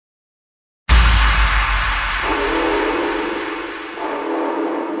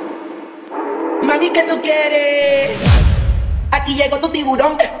baby, ¿qué tú quieres? Aquí llegó tu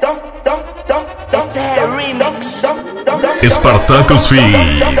tiburón. Spartacus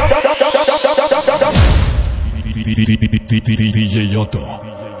Feed. DJ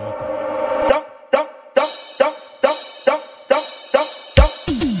Yoto.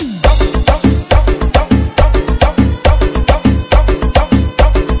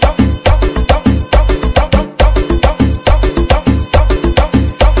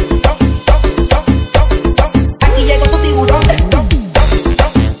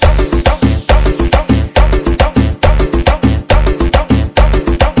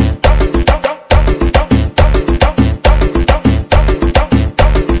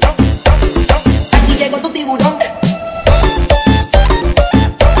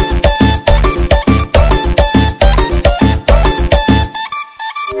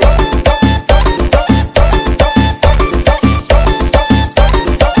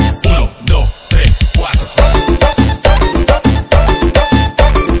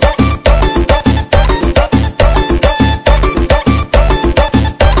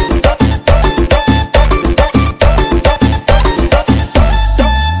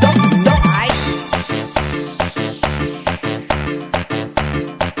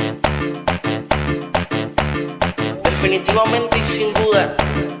 Definitivamente y sin duda,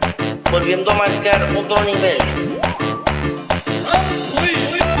 volviendo a marcar otro nivel.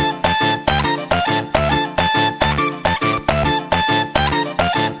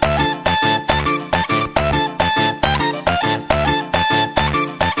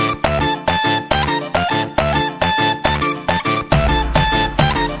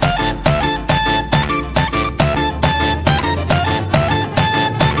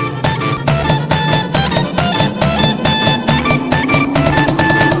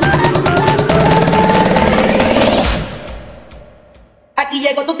 Aquí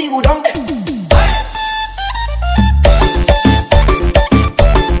llegó tu tiburón.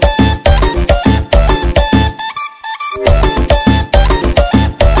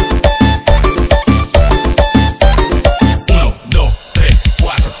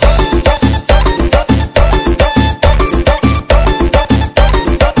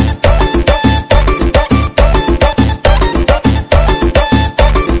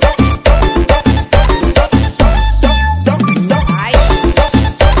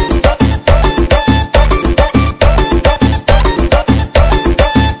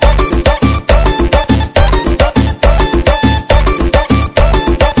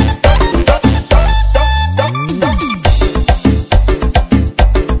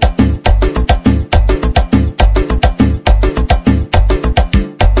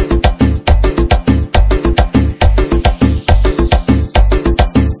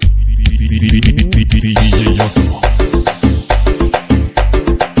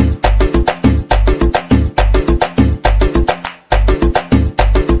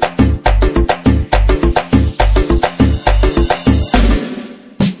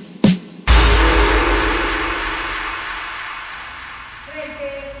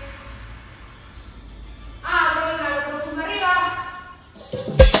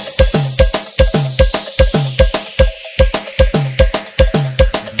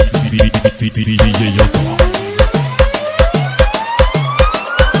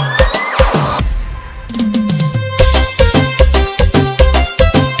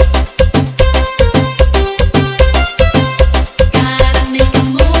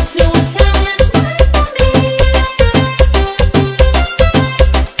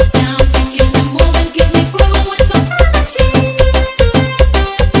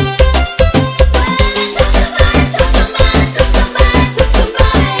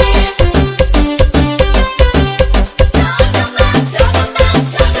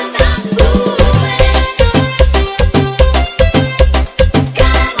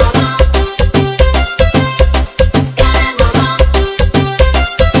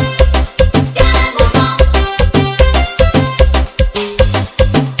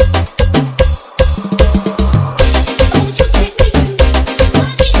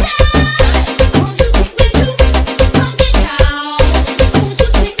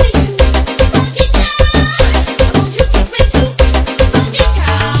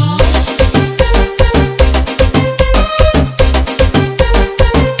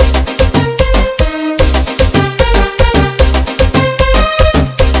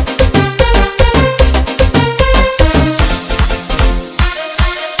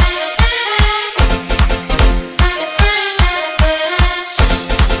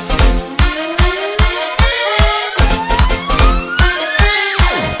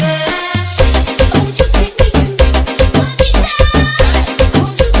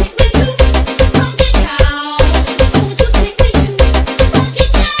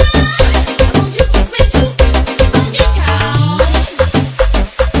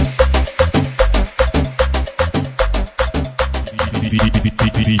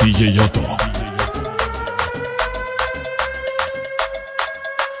 DJ Otto.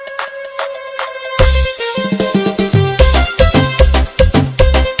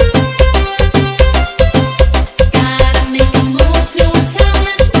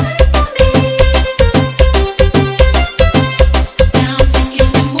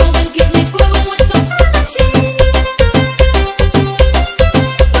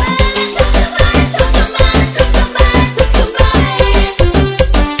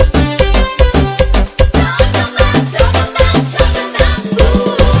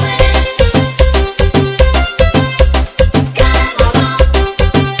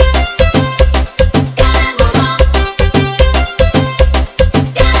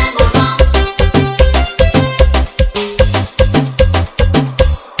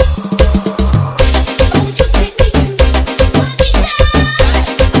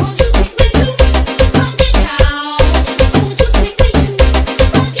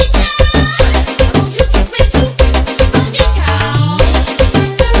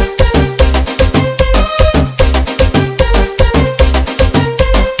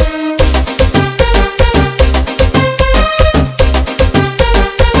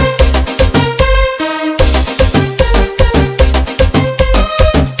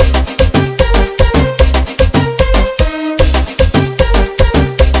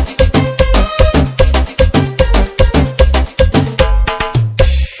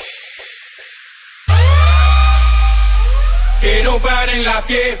 Que no paren la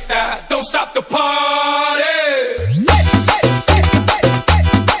fiesta, don't stop the party.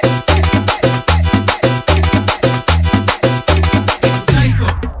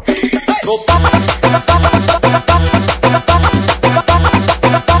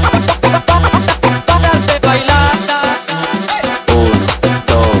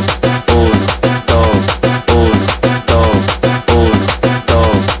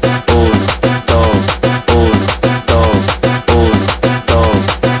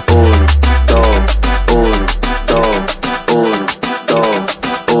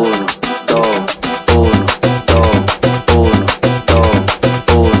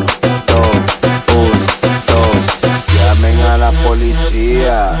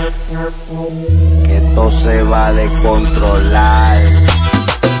 Que esto se va a descontrolar.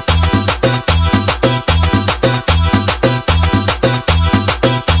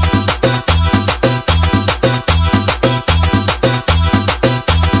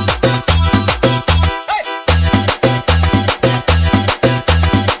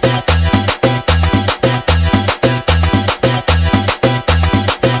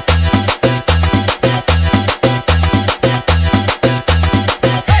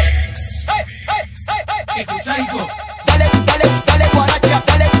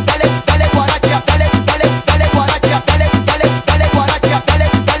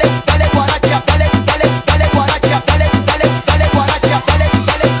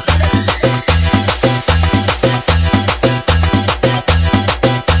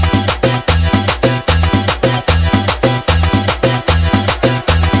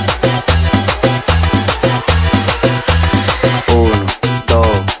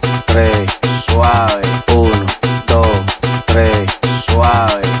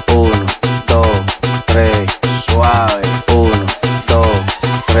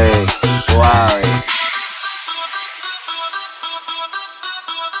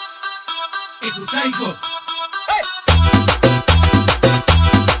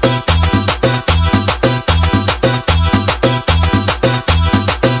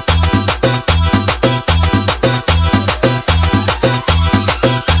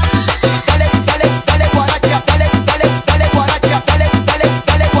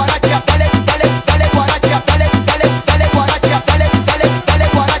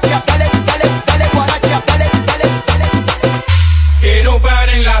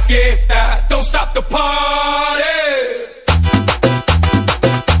 Don't stop the party.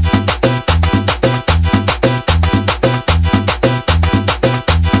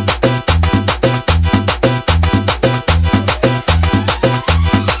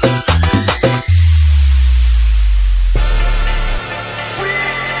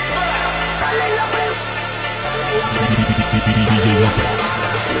 DJ Otto.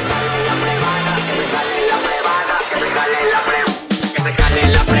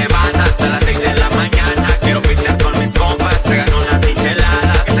 Hasta las 6 de la mañana, quiero pistear con mis compas, traigan unas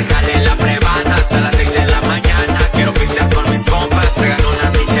micheladas. Que se jale la prevana hasta las 6 de la mañana, quiero pistear con mis compas, traigan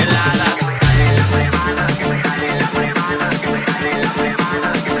unas micheladas. Que se jale la prevana, que se jale la prevana, que se jale la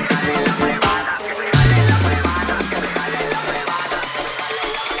prevana, que se jale la prevana, que se jale la prevana, que se jale la prevana.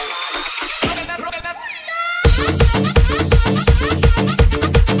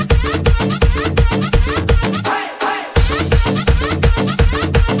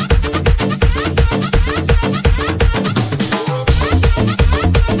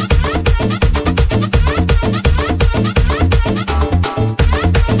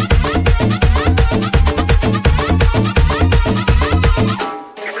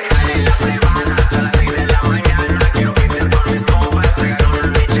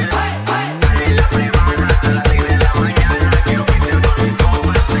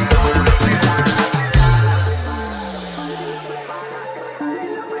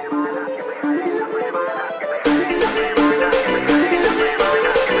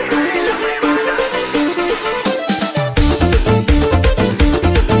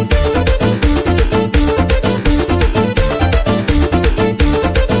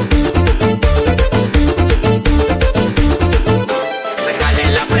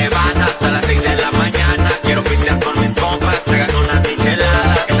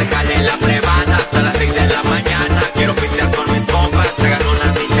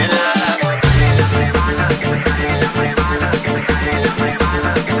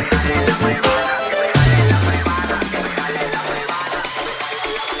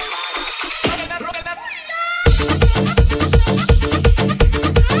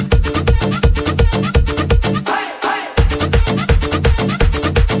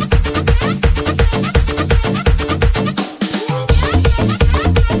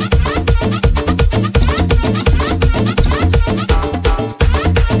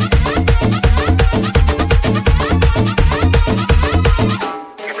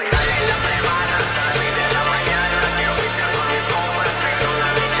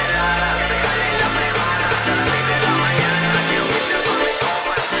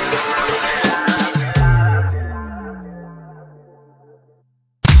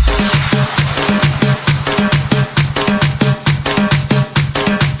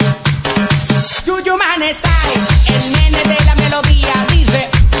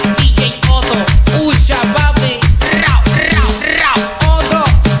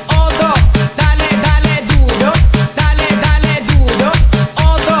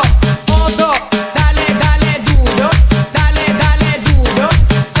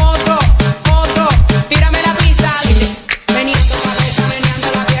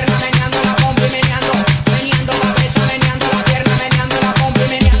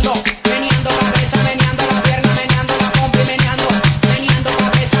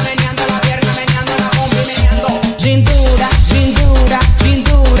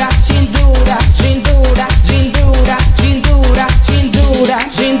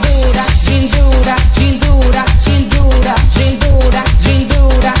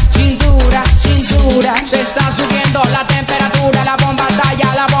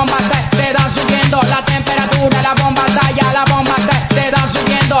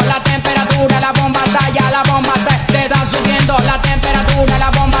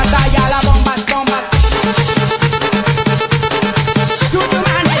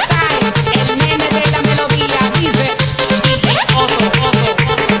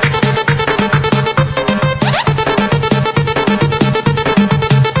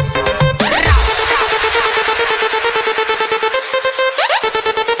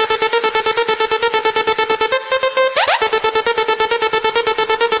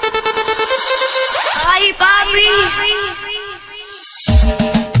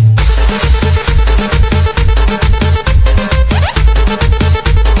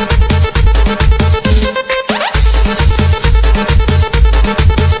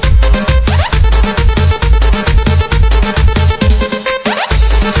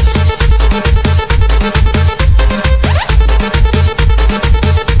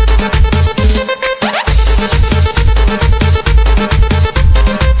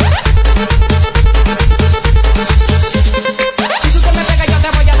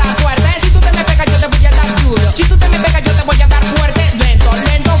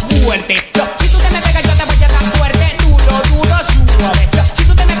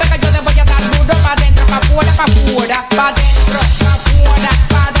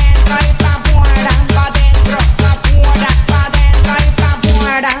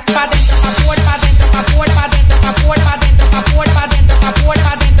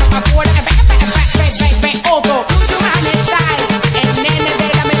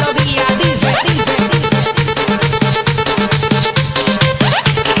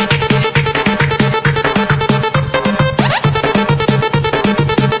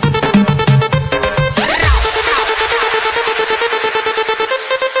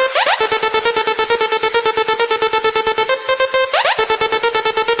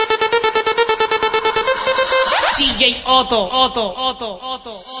 DJ Otto. DJ Otto.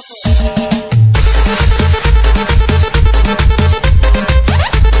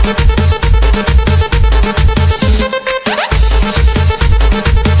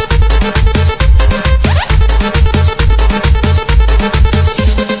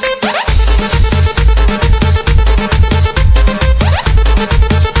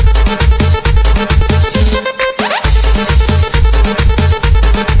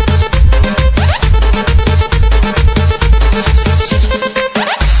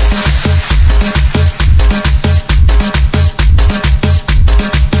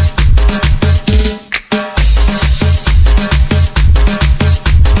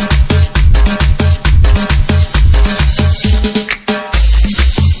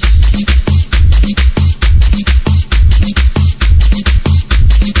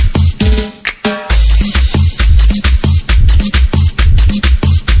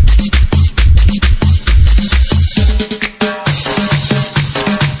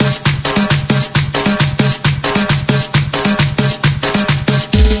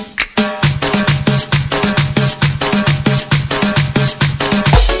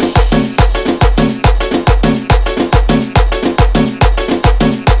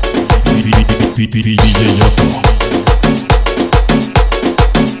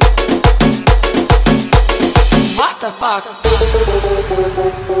 What the fuck?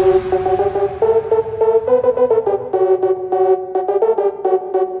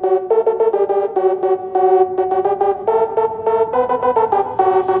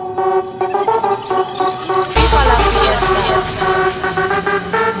 Viva la fiesta,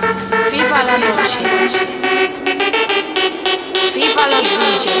 viva la noche, viva los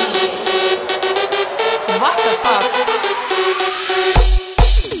DJs. What the fuck?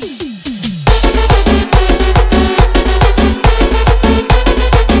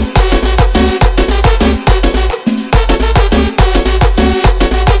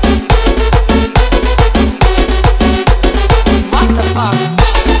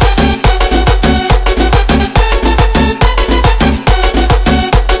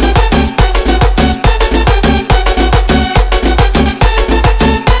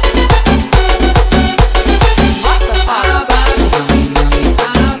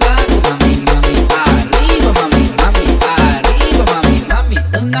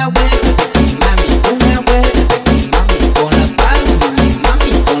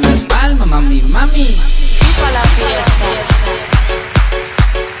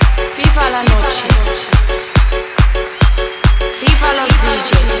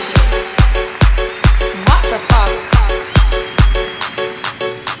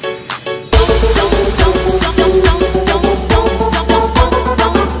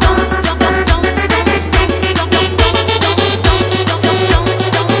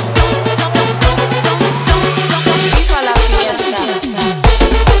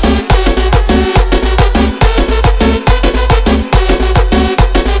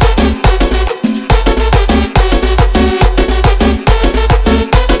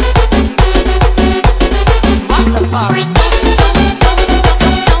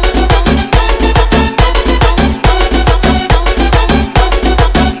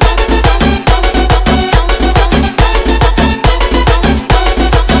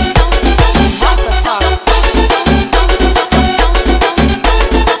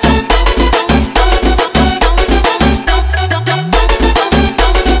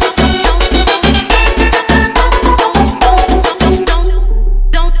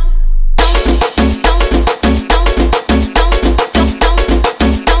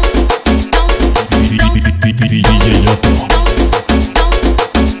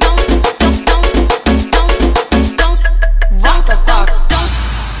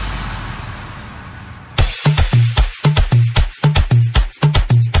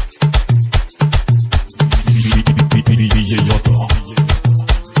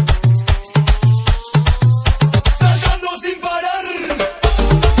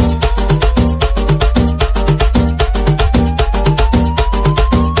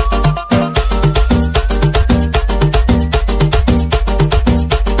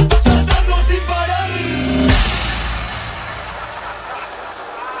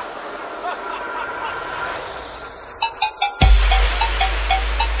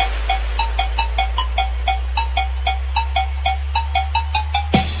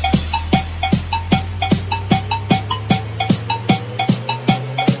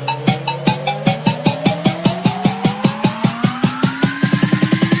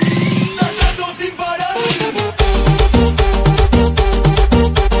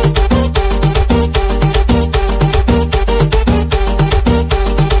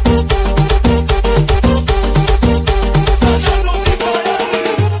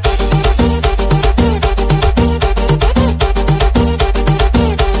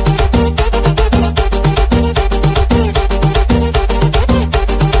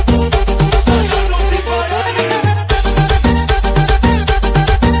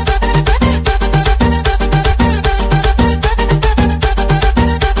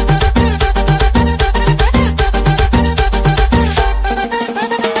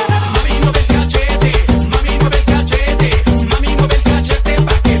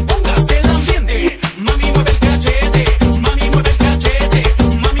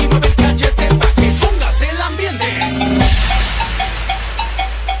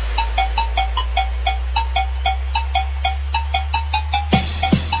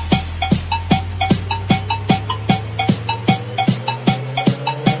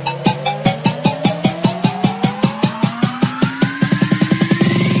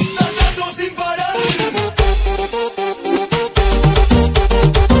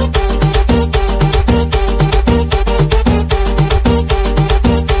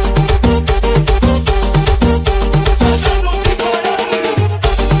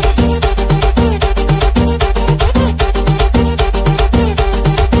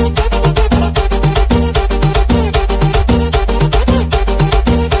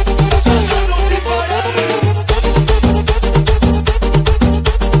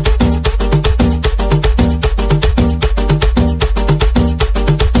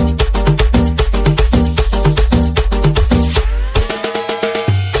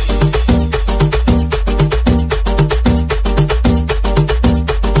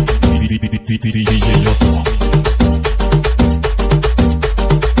 DJ Otto.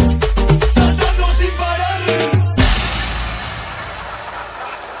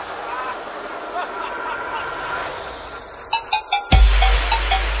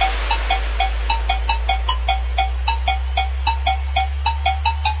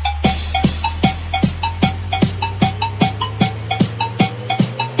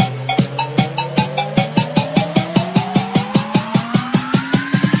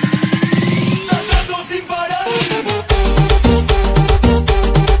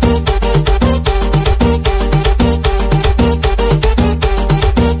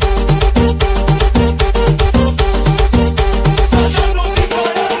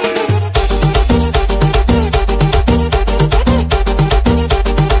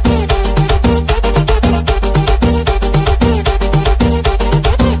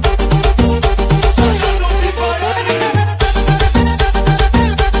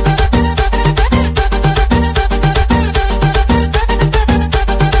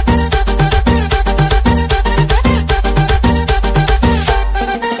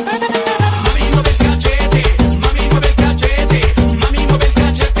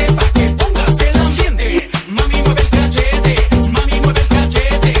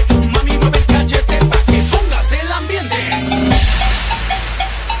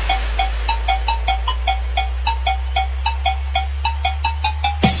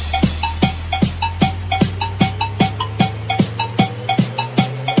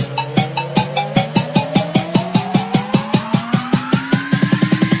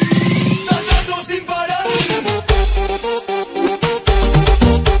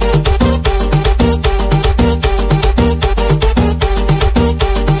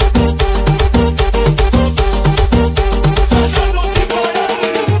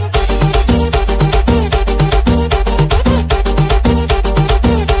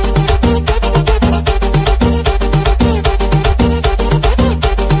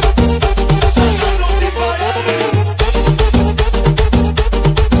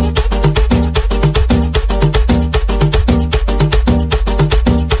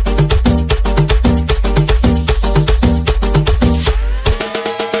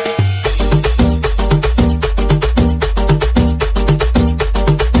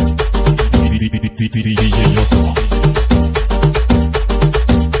 DJ Otto.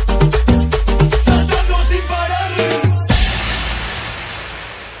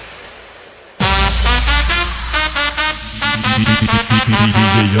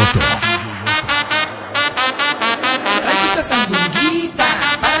 DJ Otto. Traigo esta sandunguita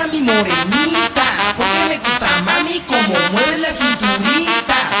para mi morenita, porque me gusta mami como mueve la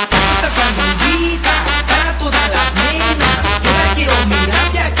cinturita. Esta sandunguita para todas las nenas, yo la quiero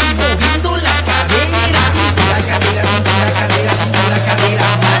mirar de aquí moviendo las caderas. Cintura, cadera, cintura, cadera, cintura, cadera,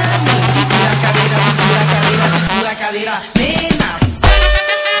 mami. Cintura, cadera, cintura, cadera, cintura, cadera, nenas.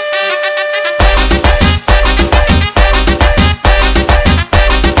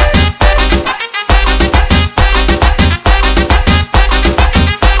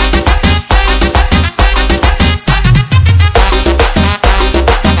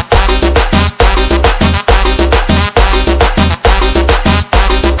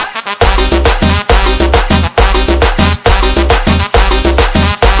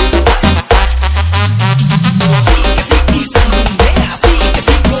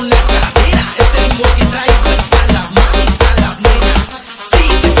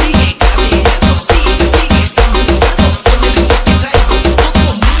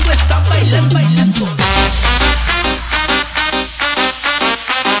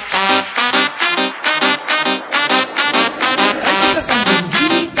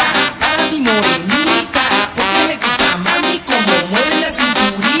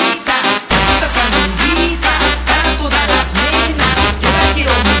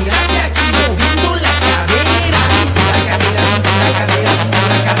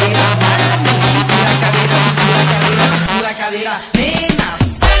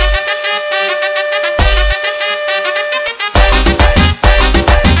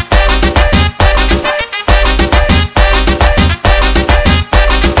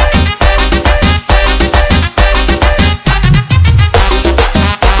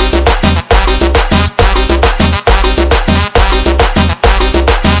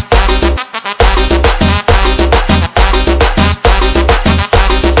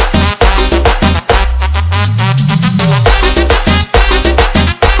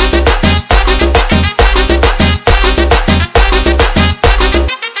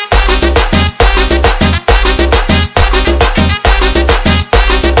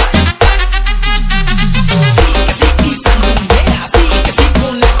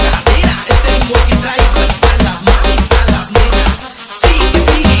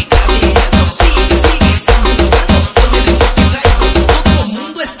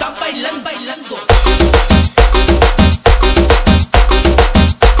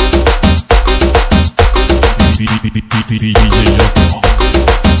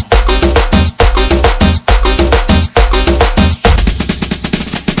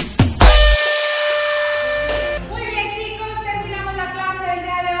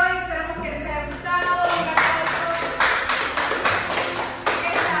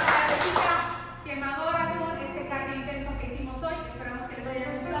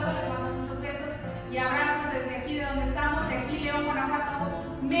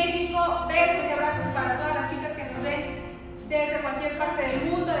 desde cualquier parte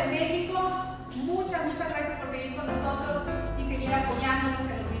del mundo, de México. Muchas gracias por seguir con nosotros y seguir apoyándonos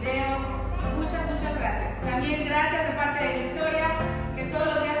en los videos. Muchas gracias. También gracias de parte de Victoria, que todos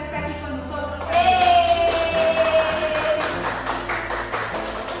los días está aquí con nosotros.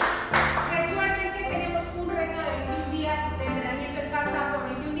 Recuerden que tenemos un reto de 21 días de entrenamiento en casa por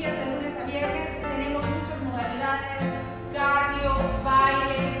 21 días de lunes a viernes. Tenemos muchas modalidades: cardio,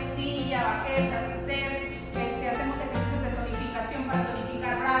 baile, silla, baquetas, step. Hacemos ejercicios de tonificación para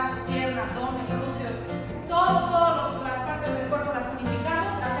tonificar brazos, piernas, abdomen, glúteos, todas las partes del cuerpo las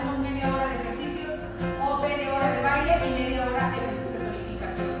tonificamos. Hacemos media hora de ejercicios o media hora de baile y media hora de ejercicios de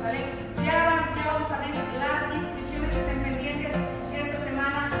tonificación, ¿sale? Ya vamos a abrir las inscripciones, estén pendientes. Esta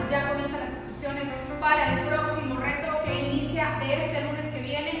semana ya comienzan las inscripciones para el próximo reto que inicia de este lunes que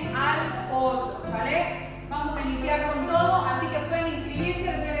viene al otro, ¿sale? Vamos a iniciar con todo, así que pueden inscribirse.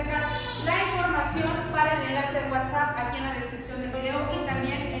 Les voy a dejar la información para el enlace de WhatsApp aquí en la descripción del video y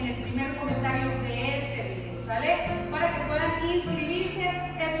también en el primer comentario de este video, ¿sale? Para que puedan inscribirse.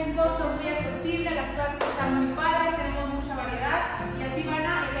 Es un costo muy accesible, las clases están muy padres, tenemos mucha variedad y así van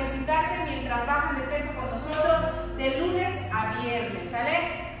a ejercitarse mientras bajan de peso con nosotros de lunes a viernes, ¿sale?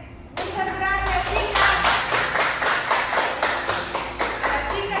 Muchas gracias, chicas. Las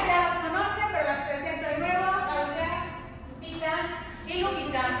chicas ya las conocen, pero las presento de nuevo. Lupita y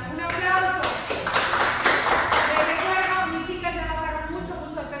Lupita. Un aplauso. Les recuerdo, mis chicas ya bajaron mucho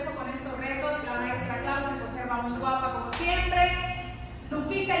de peso con estos retos. La maestra Clau se conserva muy guapa como siempre.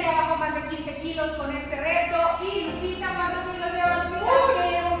 Lupita ya bajó más de 15 kilos con este reto. Y Lupita, ¿cuántos kilos lleva Lupita? Yo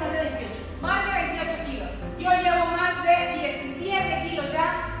llevo más de 28. Más de 28 kilos. Yo llevo más de 17 kilos ya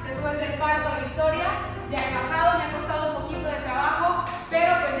después del parto de Victoria. Ya he bajado, me ha costado un poquito de trabajo,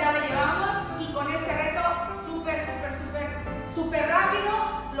 pero pues ya la llevamos y con este reto súper rápido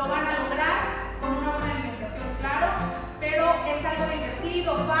lo van a lograr con una buena alimentación, claro, pero es algo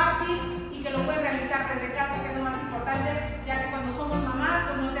divertido, fácil y que lo pueden realizar desde casa, que es lo más importante, ya que cuando somos mamás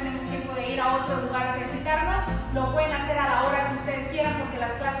pues no tenemos tiempo de ir a otro lugar a ejercitarnos. Lo pueden hacer a la hora que ustedes quieran porque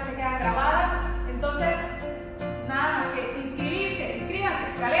las clases se quedan grabadas. Entonces, nada más que inscribirse,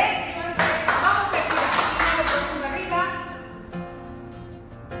 inscríbanse, ¿sale? Vamos a estirar, inhalo profundo arriba,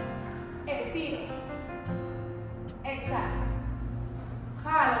 estiro, exhalo,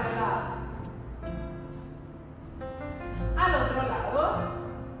 jalo de lado, al otro lado,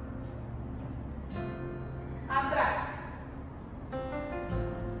 atrás,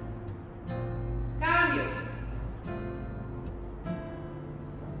 cambio,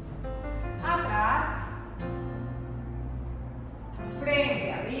 atrás,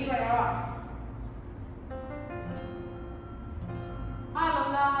 frente, arriba y abajo, a los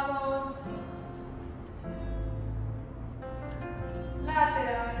lados,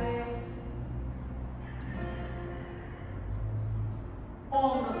 laterales,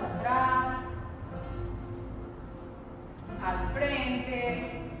 hombros atrás, al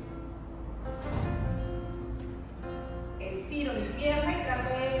frente, estiro mi pierna y trato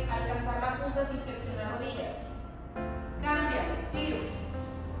de alcanzar la punta sin flexionar rodillas. Cambia, estiro.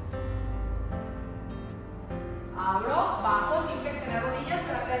 Abro, bajo sin flexionar rodillas,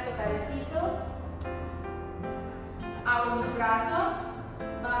 trata de tocar el piso. Abro mis brazos,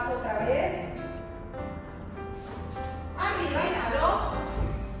 bajo otra vez. Arriba, inhalo.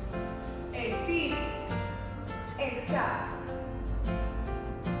 Estiro. Exhalo.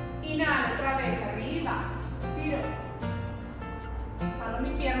 Inhalo otra vez, arriba. Estiro. Jalo mi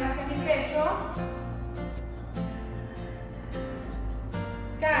pierna hacia mi pecho.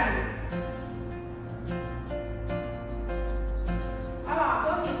 Cambio.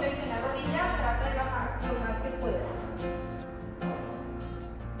 Abajo, sin flexionar rodillas, trata de bajar lo más que puedas.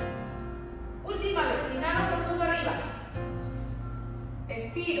 Última vez, inhalo profundo arriba.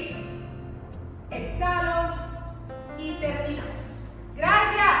 Estiro.